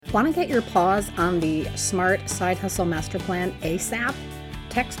Want to get your paws on the Smart Side Hustle Master Plan ASAP?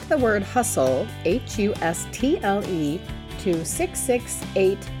 Text the word HUSTLE, HUSTLE, to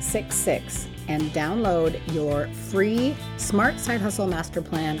 66866 and download your free Smart Side Hustle Master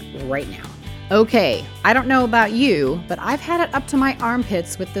Plan right now. Okay, I don't know about you, but I've had it up to my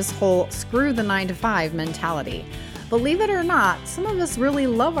armpits with this whole screw the 9-to-5 mentality. Believe it or not, some of us really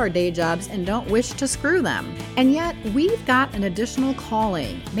love our day jobs and don't wish to screw them. And yet we've got an additional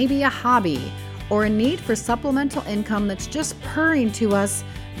calling, maybe a hobby, or a need for supplemental income that's just purring to us,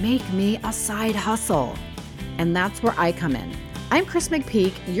 make me a side hustle. And that's where I come in. I'm Chris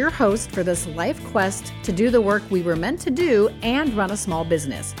McPeak, your host for this life quest to do the work we were meant to do and run a small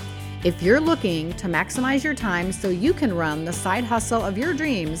business. If you're looking to maximize your time so you can run the side hustle of your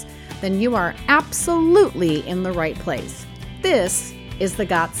dreams, then you are absolutely in the right place. This is the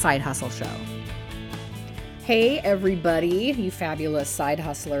Got Side Hustle Show. Hey everybody, you fabulous side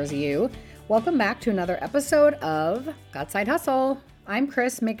hustlers, you. Welcome back to another episode of Got Side Hustle. I'm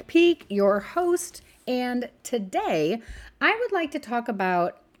Chris McPeak, your host, and today I would like to talk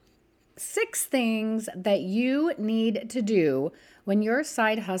about 6 things that you need to do when your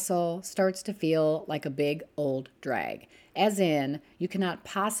side hustle starts to feel like a big old drag. As in, you cannot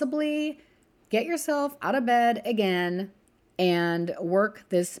possibly get yourself out of bed again and work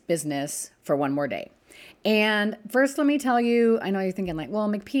this business for one more day. And first, let me tell you, I know you're thinking like, well,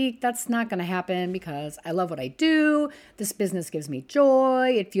 McPeak, that's not going to happen because I love what I do. This business gives me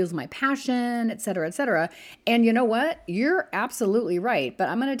joy. It fuels my passion, et cetera, et cetera. And you know what? You're absolutely right. But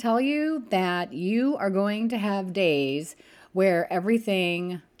I'm going to tell you that you are going to have days where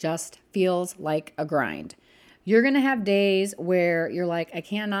everything just feels like a grind. You're going to have days where you're like, I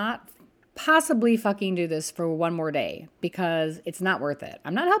cannot possibly fucking do this for one more day because it's not worth it.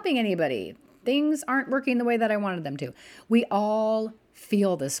 I'm not helping anybody. Things aren't working the way that I wanted them to. We all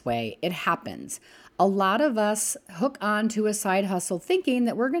feel this way. It happens. A lot of us hook on to a side hustle thinking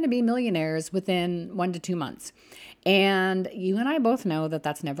that we're going to be millionaires within 1 to 2 months. And you and I both know that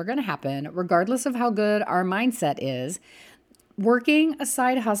that's never going to happen, regardless of how good our mindset is. Working a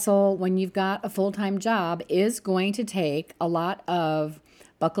side hustle when you've got a full-time job is going to take a lot of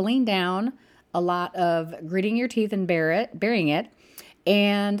buckling down, a lot of gritting your teeth and bearing it,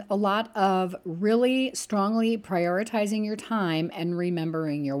 and a lot of really strongly prioritizing your time and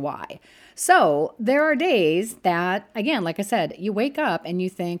remembering your why. So there are days that, again, like I said, you wake up and you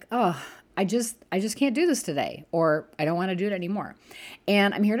think, oh, I just can't do this today, or I don't want to do it anymore.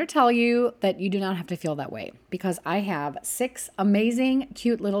 And I'm here to tell you that you do not have to feel that way because I have 6 amazing,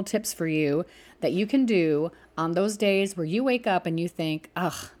 cute little tips for you that you can do on those days where you wake up and you think,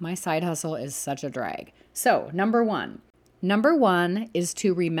 ugh, my side hustle is such a drag. So Number one is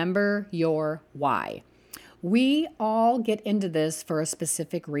to remember your why. We all get into this for a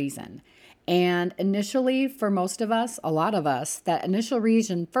specific reason. And initially, for most of us, a lot of us, that initial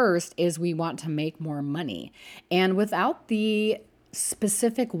reason first is we want to make more money. And without the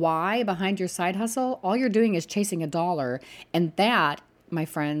specific why behind your side hustle, all you're doing is chasing a dollar. And that, my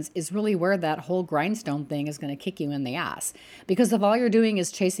friends, is really where that whole grindstone thing is going to kick you in the ass. Because if all you're doing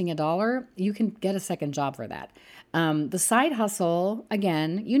is chasing a dollar, you can get a second job for that. The side hustle,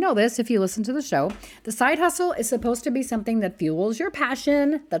 again, you know this if you listen to the show, the side hustle is supposed to be something that fuels your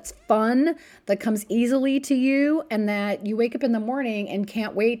passion, that's fun, that comes easily to you, and that you wake up in the morning and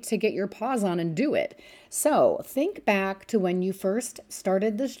can't wait to get your paws on and do it. So think back to when you first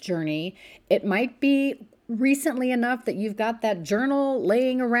started this journey. It might be recently enough that you've got that journal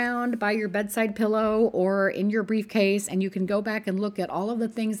laying around by your bedside pillow or in your briefcase, and you can go back and look at all of the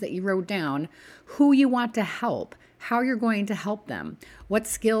things that you wrote down, who you want to help, how you're going to help them, what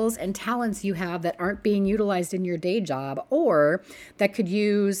skills and talents you have that aren't being utilized in your day job or that could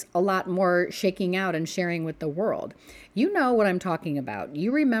use a lot more shaking out and sharing with the world. You know what I'm talking about.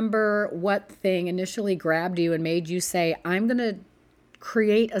 You remember what thing initially grabbed you and made you say, I'm going to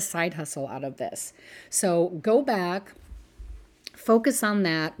create a side hustle out of this. So go back, focus on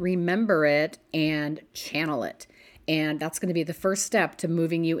that, remember it, and channel it. And that's going to be the first step to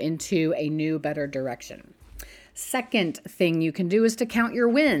moving you into a new, better direction. Second thing you can do is to count your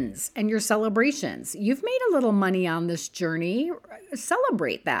wins and your celebrations. You've made a little money on this journey.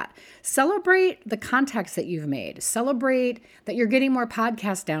 Celebrate that. Celebrate the contacts that you've made. Celebrate that you're getting more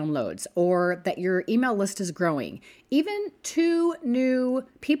podcast downloads or that your email list is growing. Even 2 new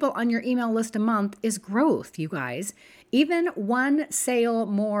people on your email list a month is growth, you guys. Even 1 sale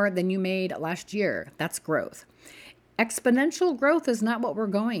more than you made last year, that's growth. Exponential growth is not what we're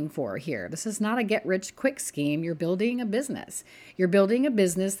going for here. This is not a get-rich-quick scheme. You're building a business. You're building a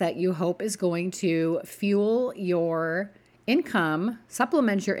business that you hope is going to fuel your income,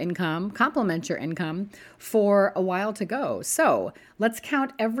 supplement your income, complement your income for a while to go. So let's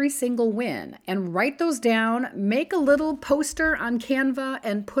count every single win and write those down. Make a little poster on Canva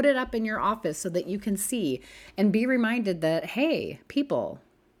and put it up in your office so that you can see and be reminded that, hey, people,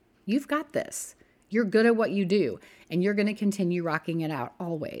 you've got this. You're good at what you do, and you're going to continue rocking it out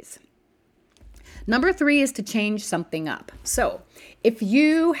always. Number 3 is to change something up. So if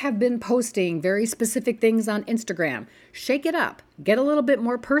you have been posting very specific things on Instagram, shake it up. Get a little bit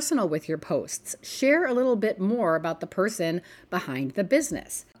more personal with your posts. Share a little bit more about the person behind the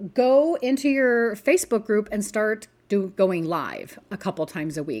business. Go into your Facebook group and start going live a couple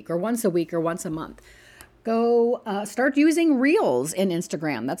times a week or once a month. Go start using Reels in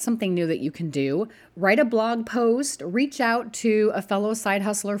Instagram. That's something new that you can do. Write a blog post, reach out to a fellow side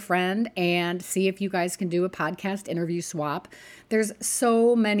hustler friend and see if you guys can do a podcast interview swap. There's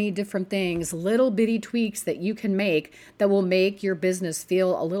so many different things, little bitty tweaks that you can make that will make your business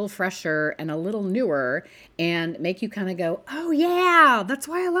feel a little fresher and a little newer and make you kind of go, oh yeah, that's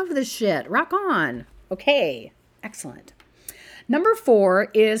why I love this shit. Rock on. Okay, excellent. Number 4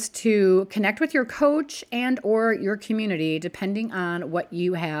 is to connect with your coach and or your community, depending on what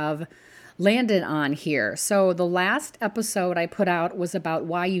you have landed on here. So the last episode I put out was about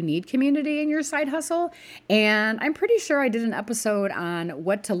why you need community in your side hustle. And I'm pretty sure I did an episode on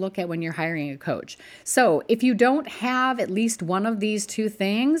what to look at when you're hiring a coach. So if you don't have at least one of these 2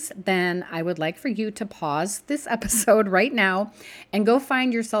 things, then I would like for you to pause this episode right now and go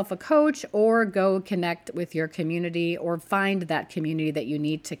find yourself a coach or go connect with your community or find that community that you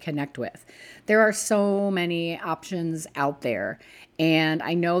need to connect with. There are so many options out there. And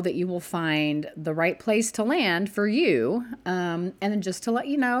I know that you will find the right place to land for you. And then just to let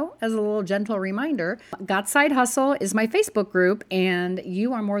you know, as a little gentle reminder, Got Side Hustle is my Facebook group, and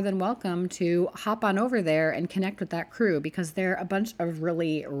you are more than welcome to hop on over there and connect with that crew because they're a bunch of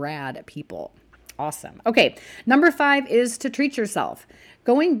really rad people. Awesome. Okay, number 5 is to treat yourself.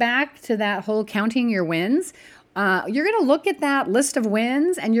 Going back to that whole counting your wins, you're going to look at that list of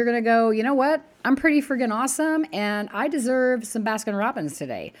wins and you're going to go, you know what? I'm pretty friggin' awesome and I deserve some Baskin Robbins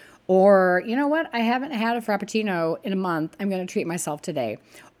today. Or, you know what? I haven't had a Frappuccino in a month. I'm going to treat myself today.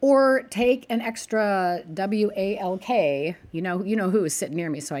 Or take an extra WALK. You know who is sitting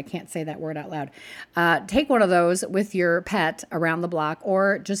near me, so I can't say that word out loud. Take one of those with your pet around the block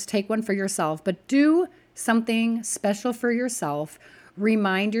or just take one for yourself. But do something special for yourself.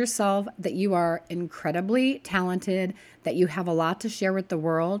 Remind yourself that you are incredibly talented, that you have a lot to share with the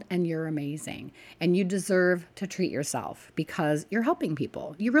world, and you're amazing. And you deserve to treat yourself because you're helping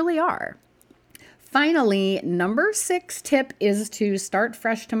people. You really are. Finally, number 6 tip is to start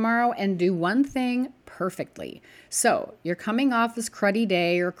fresh tomorrow and do one thing perfectly. So you're coming off this cruddy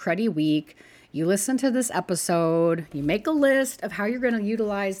day or cruddy week. You listen to this episode, you make a list of how you're going to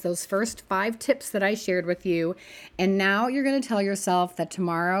utilize those first 5 tips that I shared with you. And now you're going to tell yourself that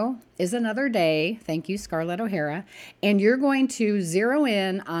tomorrow is another day. Thank you, Scarlett O'Hara. And you're going to zero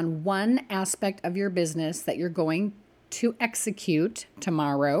in on one aspect of your business that you're going to execute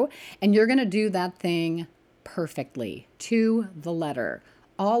tomorrow. And you're going to do that thing perfectly to the letter.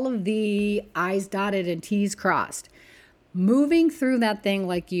 All of the I's dotted and T's crossed. Moving through that thing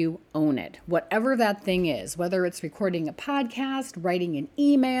like you own it, whatever that thing is, whether it's recording a podcast, writing an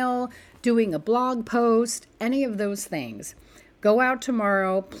email, doing a blog post, any of those things. Go out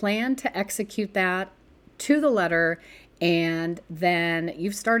tomorrow, plan to execute that to the letter, and then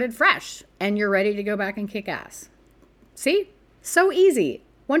you've started fresh and you're ready to go back and kick ass. See? So easy.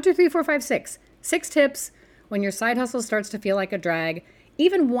 1, 2, 3, 4, 5, 6. 6 tips when your side hustle starts to feel like a drag.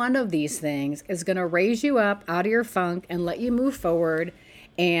 Even one of these things is going to raise you up out of your funk and let you move forward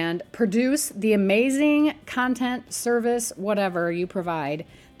and produce the amazing content, service, whatever you provide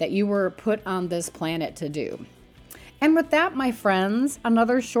that you were put on this planet to do. And with that, my friends,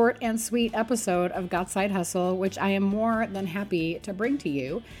 another short and sweet episode of Got Side Hustle, which I am more than happy to bring to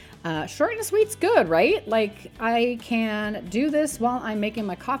you. Short and sweet's good, right? Like I can do this while I'm making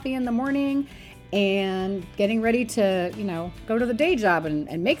my coffee in the morning and getting ready to, go to the day job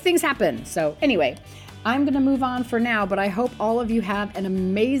and make things happen. So anyway, I'm going to move on for now, but I hope all of you have an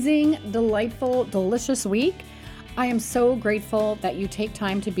amazing, delightful, delicious week. I am so grateful that you take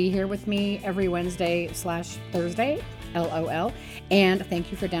time to be here with me every Wednesday/Thursday, LOL. And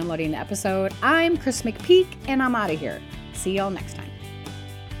thank you for downloading the episode. I'm Chris McPeak and I'm out of here. See y'all next time.